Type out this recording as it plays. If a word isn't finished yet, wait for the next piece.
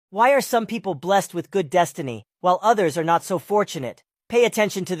Why are some people blessed with good destiny, while others are not so fortunate? Pay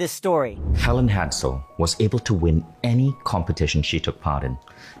attention to this story. Helen Hadsell was able to win any competition she took part in.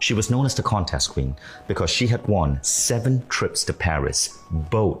 She was known as the contest queen because she had won 7 trips to Paris,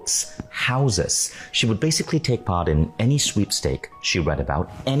 boats, houses. She would basically take part in any sweepstake she read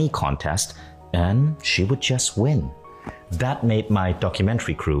about, any contest, and she would just win. That made my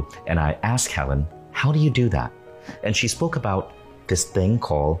documentary crew, and I asked Helen, how do you do that? And she spoke about this thing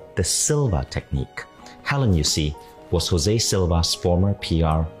called the Silva technique. Helen, you see, was Jose Silva's former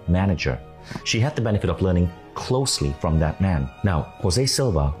PR manager. She had the benefit of learning closely from that man. Now, Jose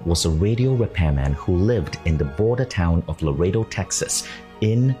Silva was a radio repairman who lived in the border town of Laredo, Texas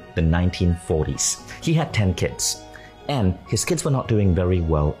in the 1940s. He had 10 kids, and his kids were not doing very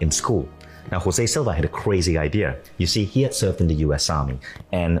well in school. Now, Jose Silva had a crazy idea. You see, he had served in the US Army,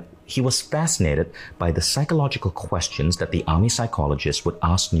 and he was fascinated by the psychological questions that the Army psychologists would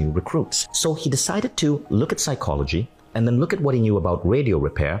ask new recruits. So he decided to look at psychology and then look at what he knew about radio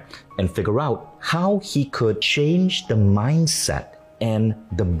repair and figure out how he could change the mindset and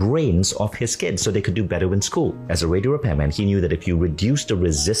the brains of his kids so they could do better in school. As a radio repairman, he knew that if you reduce the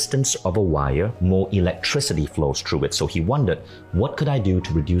resistance of a wire, more electricity flows through it. So he wondered, what could I do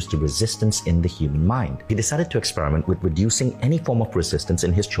to reduce the resistance in the human mind? He decided to experiment with reducing any form of resistance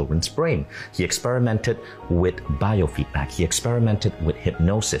in his children's brain. He experimented with biofeedback. He experimented with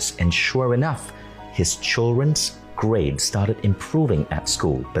hypnosis. And sure enough, his children's grades started improving at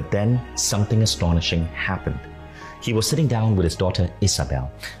school. But then something astonishing happened. He was sitting down with his daughter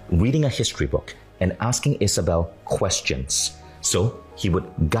Isabel, reading a history book and asking Isabel questions. So he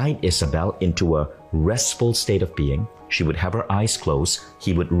would guide Isabel into a restful state of being. She would have her eyes closed.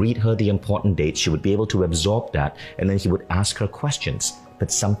 He would read her the important dates. She would be able to absorb that, and then he would ask her questions.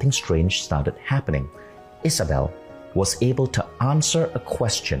 But something strange started happening. Isabel was able to answer a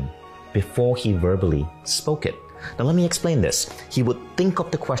question before he verbally spoke it. Now let me explain this. He would think of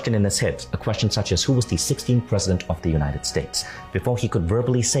the question in his head, a question such as, who was the 16th president of the United States? Before he could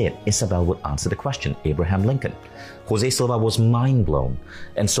verbally say it, Isabel would answer the question, Abraham Lincoln. Jose Silva was mind blown,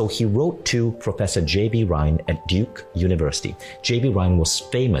 and so he wrote to Professor J.B. Ryan at Duke University. J.B. Ryan was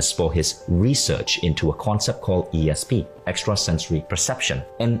famous for his research into a concept called ESP, extrasensory perception.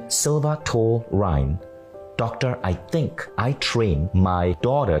 And Silva told Ryan, Doctor, I think I trained my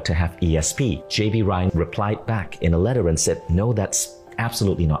daughter to have ESP. J.B. Ryan replied back in a letter and said, no, that's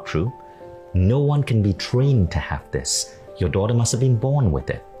absolutely not true. No one can be trained to have this. Your daughter must have been born with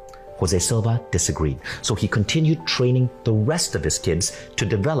it. Jose Silva disagreed. So he continued training the rest of his kids to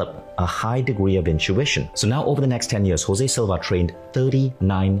develop a high degree of intuition. So now over the next 10 years, Jose Silva trained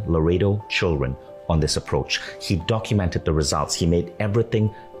 39 Laredo children on this approach. He documented the results. He made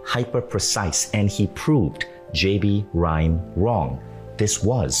everything hyper precise, and he proved J.B. Ryan wrong. This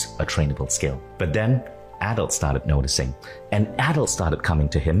was a trainable skill. But then adults started noticing, and adults started coming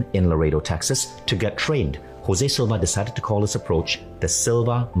to him in Laredo, Texas to get trained. Jose Silva decided to call his approach the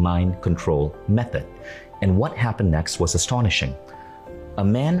Silva Mind Control Method. And what happened next was astonishing. A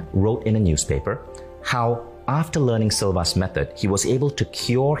man wrote in a newspaper how after learning Silva's method, he was able to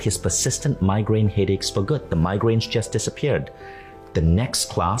cure his persistent migraine headaches for good. The migraines just disappeared. The next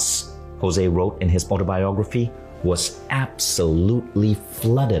class, Jose wrote in his autobiography, was absolutely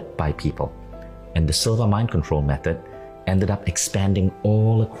flooded by people. And the Silva Mind Control Method ended up expanding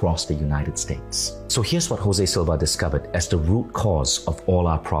all across the United States. So here's what Jose Silva discovered as the root cause of all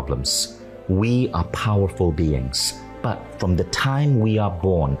our problems. We are powerful beings. But from the time we are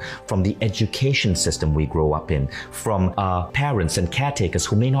born, from the education system we grow up in, from our parents and caretakers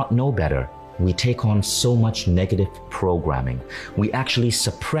who may not know better, we take on so much negative programming. We actually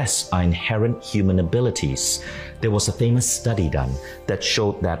suppress our inherent human abilities. There was a famous study done that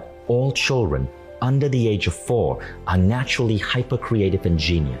showed that all children under the age of 4 are naturally hyper-creative and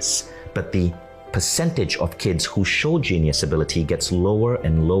genius, but the percentage of kids who show genius ability gets lower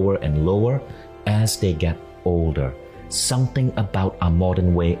and lower and lower as they get older. Something about our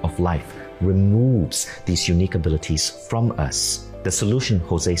modern way of life removes these unique abilities from us. The solution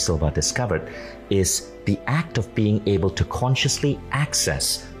Jose Silva discovered is the act of being able to consciously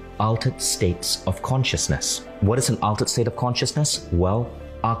access altered states of consciousness. What is an altered state of consciousness? Well,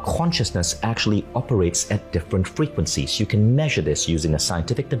 our consciousness actually operates at different frequencies. You can measure this using a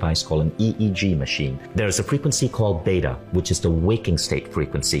scientific device called an EEG machine. There is a frequency called beta, which is the waking state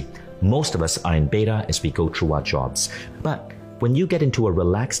frequency. Most of us are in beta as we go through our jobs. But when you get into a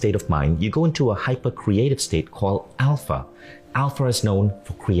relaxed state of mind, you go into a hyper-creative state called alpha. Alpha is known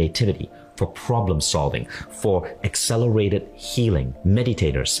for creativity, for problem solving, for accelerated healing.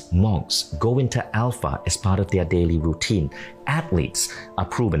 Meditators, monks go into alpha as part of their daily routine. Athletes are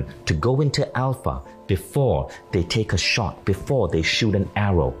proven to go into alpha before they take a shot, before they shoot an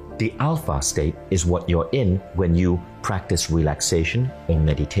arrow. The alpha state is what you're in when you practice relaxation or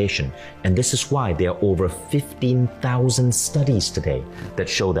meditation. And this is why there are over 15,000 studies today that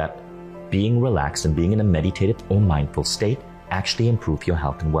show that being relaxed and being in a meditative or mindful state actually improve your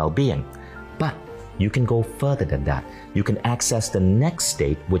health and well-being. But you can go further than that. You can access the next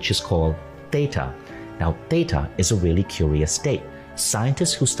state, which is called theta. Now, theta is a really curious state.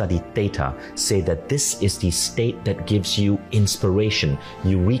 Scientists who study theta say that this is the state that gives you inspiration,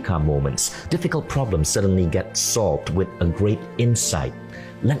 eureka moments. Difficult problems suddenly get solved with a great insight.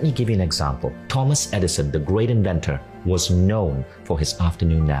 Let me give you an example. Thomas Edison, the great inventor, was known for his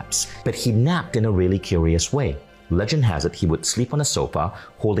afternoon naps, but he napped in a really curious way. Legend has it he would sleep on a sofa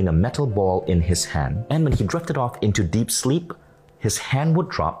holding a metal ball in his hand, and when he drifted off into deep sleep, his hand would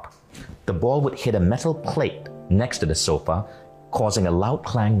drop, the ball would hit a metal plate next to the sofa, causing a loud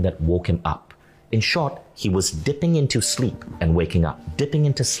clang that woke him up. In short, he was dipping into sleep and waking up, dipping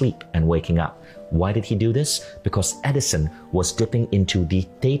into sleep and waking up. Why did he do this? Because Edison was dipping into the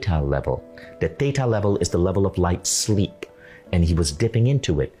theta level. The theta level is the level of light sleep, and he was dipping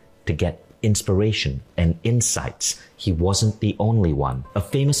into it to get inspiration and insights. He wasn't the only one. A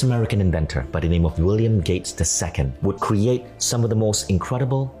famous American inventor by the name of William Gates II would create some of the most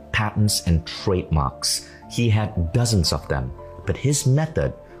incredible patents and trademarks. He had dozens of them, but his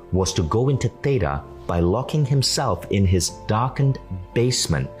method was to go into theta by locking himself in his darkened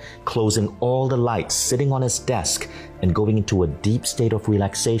basement, closing all the lights, sitting on his desk, and going into a deep state of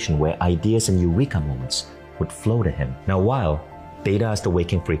relaxation where ideas and eureka moments would flow to him. Now, while theta is the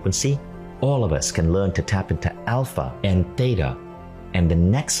waking frequency, all of us can learn to tap into alpha and theta, and the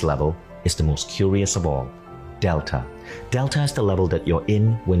next level is the most curious of all, delta. Delta is the level that you're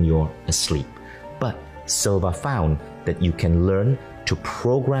in when you're asleep. But Silva found that you can learn to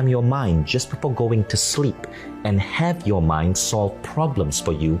program your mind just before going to sleep and have your mind solve problems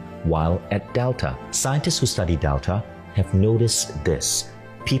for you while at delta. Scientists who study delta have noticed this.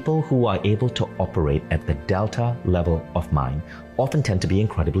 People who are able to operate at the delta level of mind often tend to be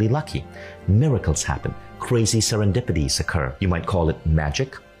incredibly lucky. Miracles happen. Crazy serendipities occur. You might call it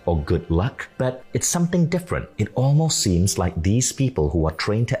magic or good luck, but it's something different. It almost seems like these people who are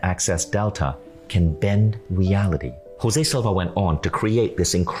trained to access delta can bend reality. Jose Silva went on to create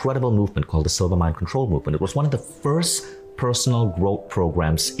this incredible movement called the Silva Mind Control Movement. It was one of the first personal growth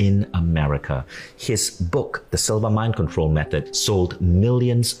programs in America. His book, The Silva Mind Control Method, sold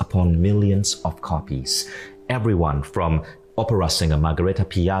millions upon millions of copies. Everyone from opera singer Margarita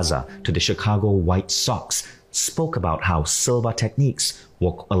Piazza to the Chicago White Sox spoke about how Silva techniques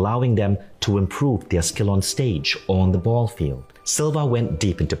were allowing them to improve their skill on stage or on the ball field. Silva went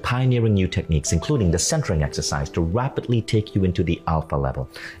deep into pioneering new techniques, including the centering exercise to rapidly take you into the alpha level.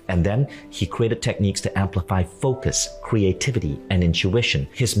 And then he created techniques to amplify focus, creativity, and intuition.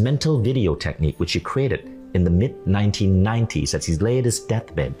 His mental video technique, which he created in the mid-1990s as he lay at his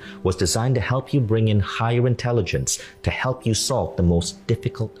deathbed, was designed to help you bring in higher intelligence to help you solve the most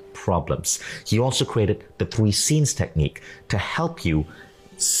difficult problems. He also created the 3 scenes technique to help you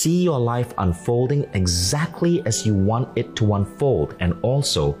see your life unfolding exactly as you want it to unfold, and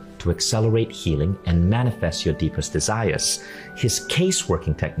also to accelerate healing and manifest your deepest desires. His case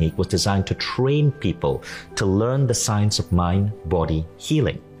working technique was designed to train people to learn the science of mind-body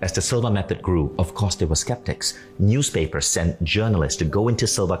healing. As the Silva method grew, of course there were skeptics. Newspapers sent journalists to go into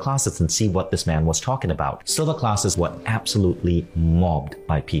Silva classes and see what this man was talking about. Silva classes were absolutely mobbed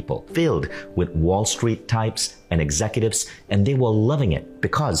by people, filled with Wall Street types and executives, and they were loving it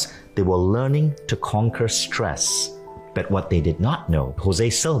because they were learning to conquer stress. But what they did not know, Jose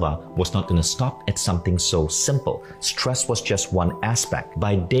Silva was not going to stop at something so simple. Stress was just one aspect.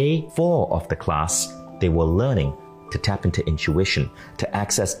 By day 4 of the class, they were learning to tap into intuition, to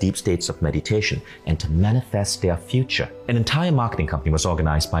access deep states of meditation, and to manifest their future. An entire marketing company was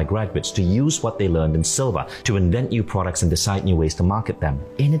organized by graduates to use what they learned in Silva to invent new products and decide new ways to market them.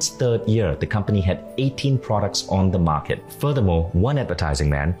 In its 3rd year, the company had 18 products on the market. Furthermore, one advertising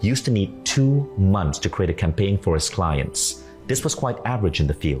man used to need 2 months to create a campaign for his clients. This was quite average in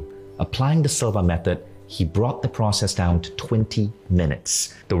the field. Applying the Silva method, he brought the process down to 20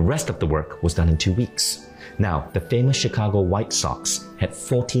 minutes. The rest of the work was done in 2 weeks. Now, the famous Chicago White Sox had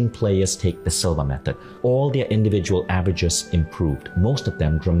 14 players take the Silva method. All their individual averages improved, most of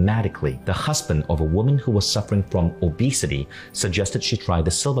them dramatically. The husband of a woman who was suffering from obesity suggested she try the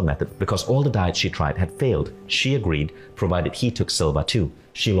Silva method because all the diets she tried had failed. She agreed, provided he took Silva too.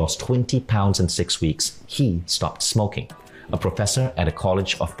 She lost 20 pounds in 6 weeks. He stopped smoking. A professor at a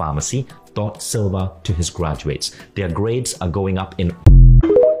college of pharmacy taught Silva to his graduates. Their grades are going up in